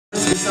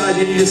side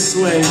you need to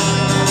swing.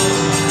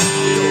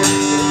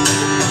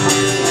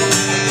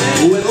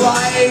 When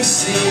life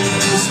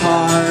seems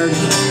hard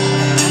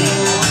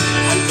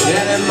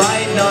and it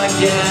might not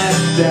get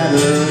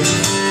better,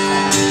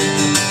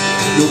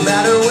 no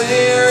matter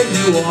where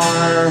you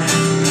are,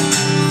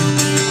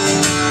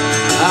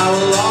 I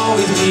will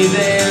always be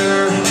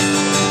there.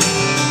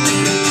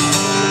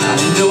 I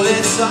know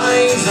that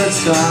times are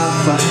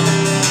tough.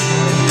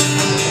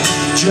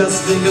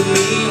 Just think of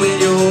me when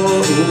you're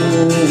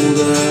older,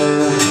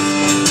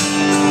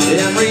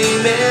 and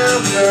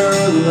remember,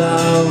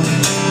 love,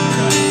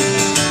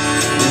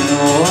 and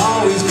I'll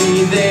always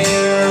be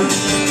there.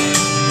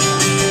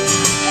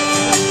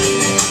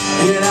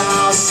 And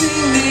I'll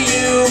sing to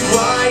you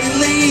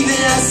quietly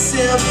this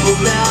simple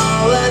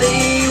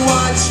melody,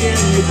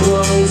 watching you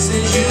close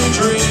as you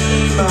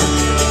dream.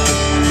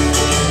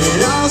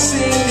 And I'll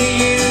sing to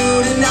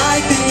you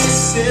tonight this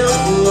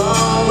simple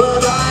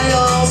lullaby.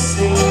 I'll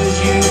sing as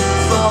you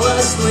fall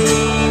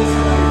asleep.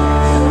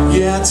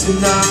 Yeah,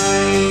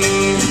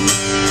 tonight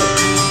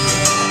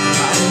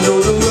I know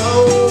the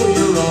road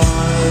you're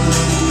on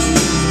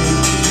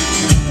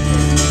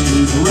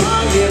is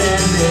rugged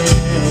and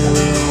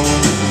narrow.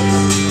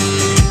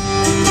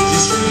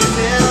 Just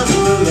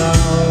remember,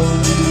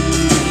 love,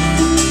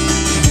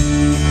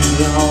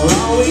 that I'll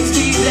always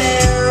be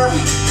there.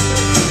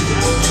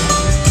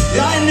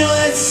 I know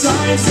that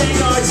times they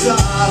are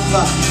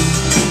tough.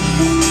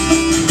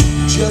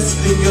 Just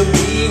think of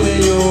me when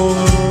you're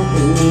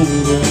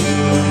older,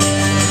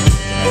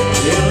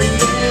 and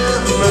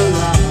remember,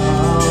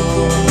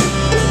 love,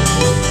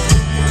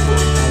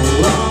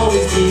 I'll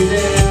always be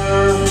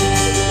there.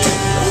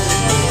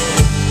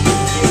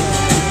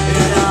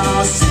 And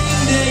I'll sing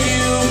to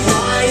you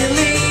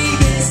quietly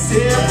this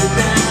simple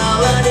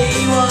melody,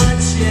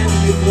 watching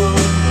you glow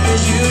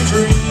as you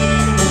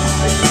dream.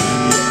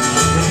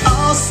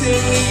 I'll sing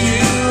to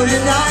you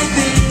tonight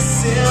this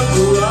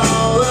simple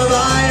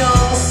lullaby.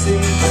 I'll sing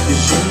as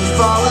you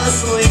fall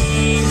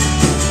asleep.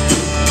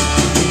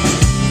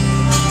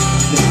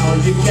 Now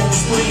you can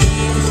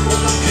sleep,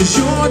 'cause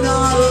you're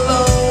not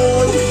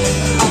alone.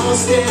 I'll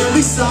stand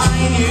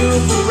beside you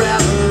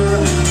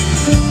forever.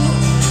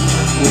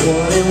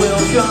 Morning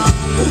will come,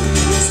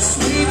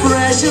 sweet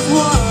precious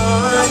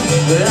one.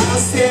 I'll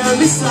stand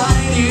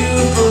beside you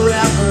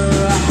forever.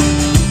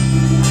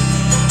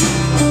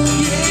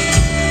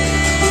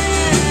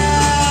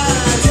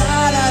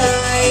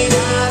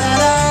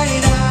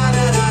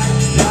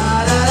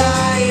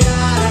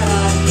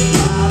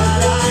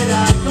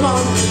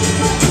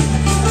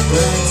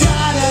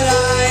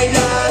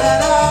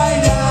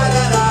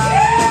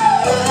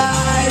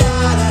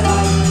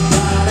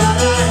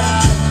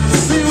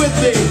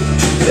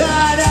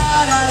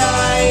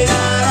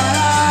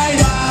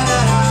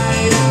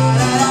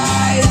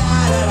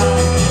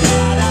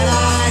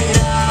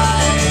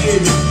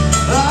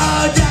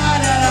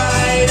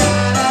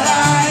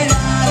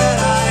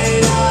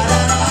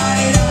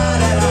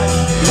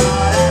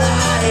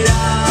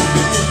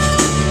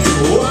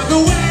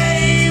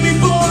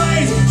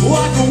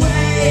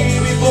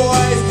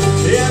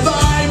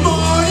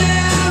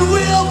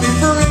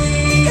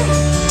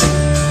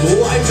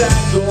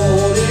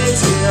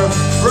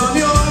 From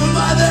your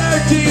mother,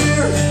 dear,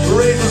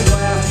 raise the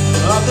flag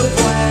of the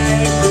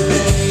flag for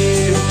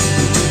me.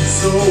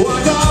 So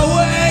walk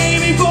away,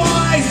 me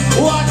boys,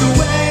 walk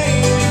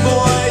away, me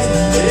boys.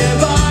 If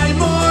by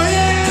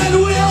morning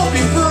we'll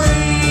be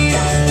free.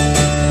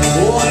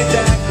 Wipe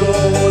that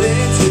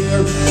golden tear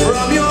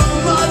from your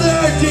mother,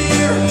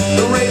 dear,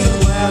 raise the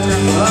flag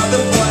of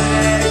the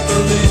flag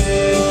for me.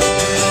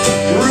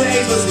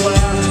 Raise what's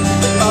left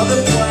of the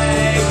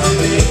flag for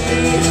me.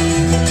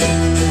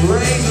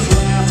 Raise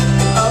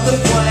of the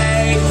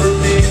flag for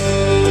me.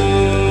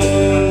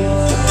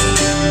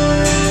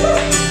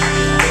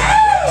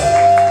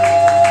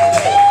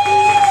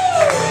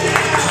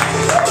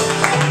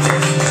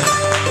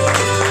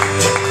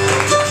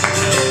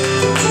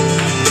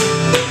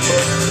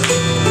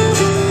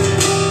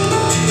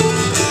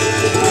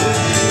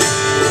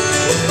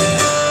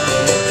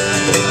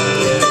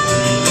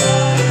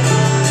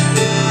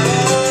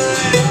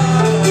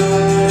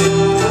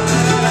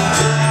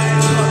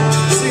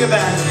 Sing it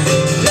back.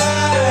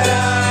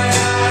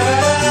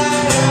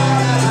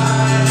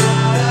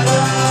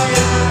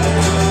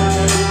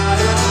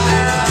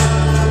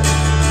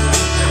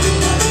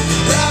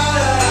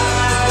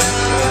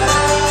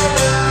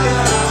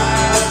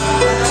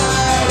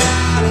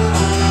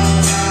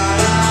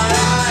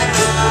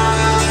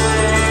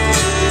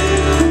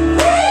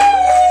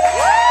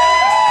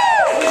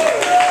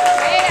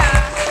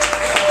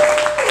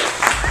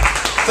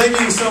 Thank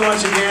you so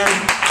much again,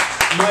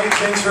 Mike.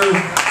 Thanks for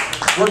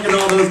working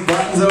all those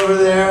buttons over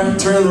there,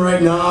 turning the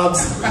right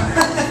knobs.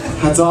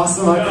 That's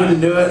awesome. I couldn't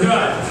do it.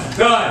 Done.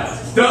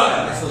 We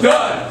got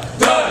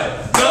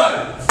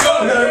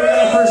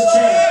our first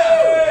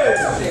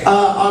chant.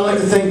 I'd like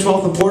to thank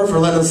 12th and Port for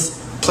letting us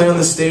play on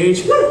the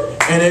stage,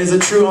 and it is a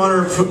true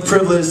honor and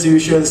privilege to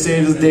share the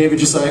stage with David,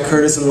 Josiah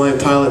Curtis, and Light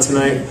Pilot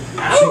tonight.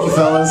 Thank you,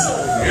 fellas.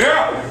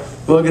 Yeah.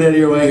 We'll get out of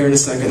your way here in a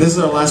second. This is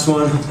our last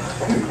one.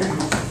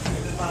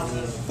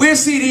 We have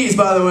CDs,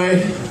 by the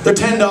way. They're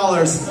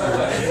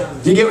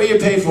 $10. You get what you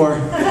pay for.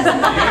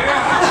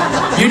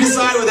 You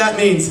decide what that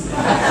means.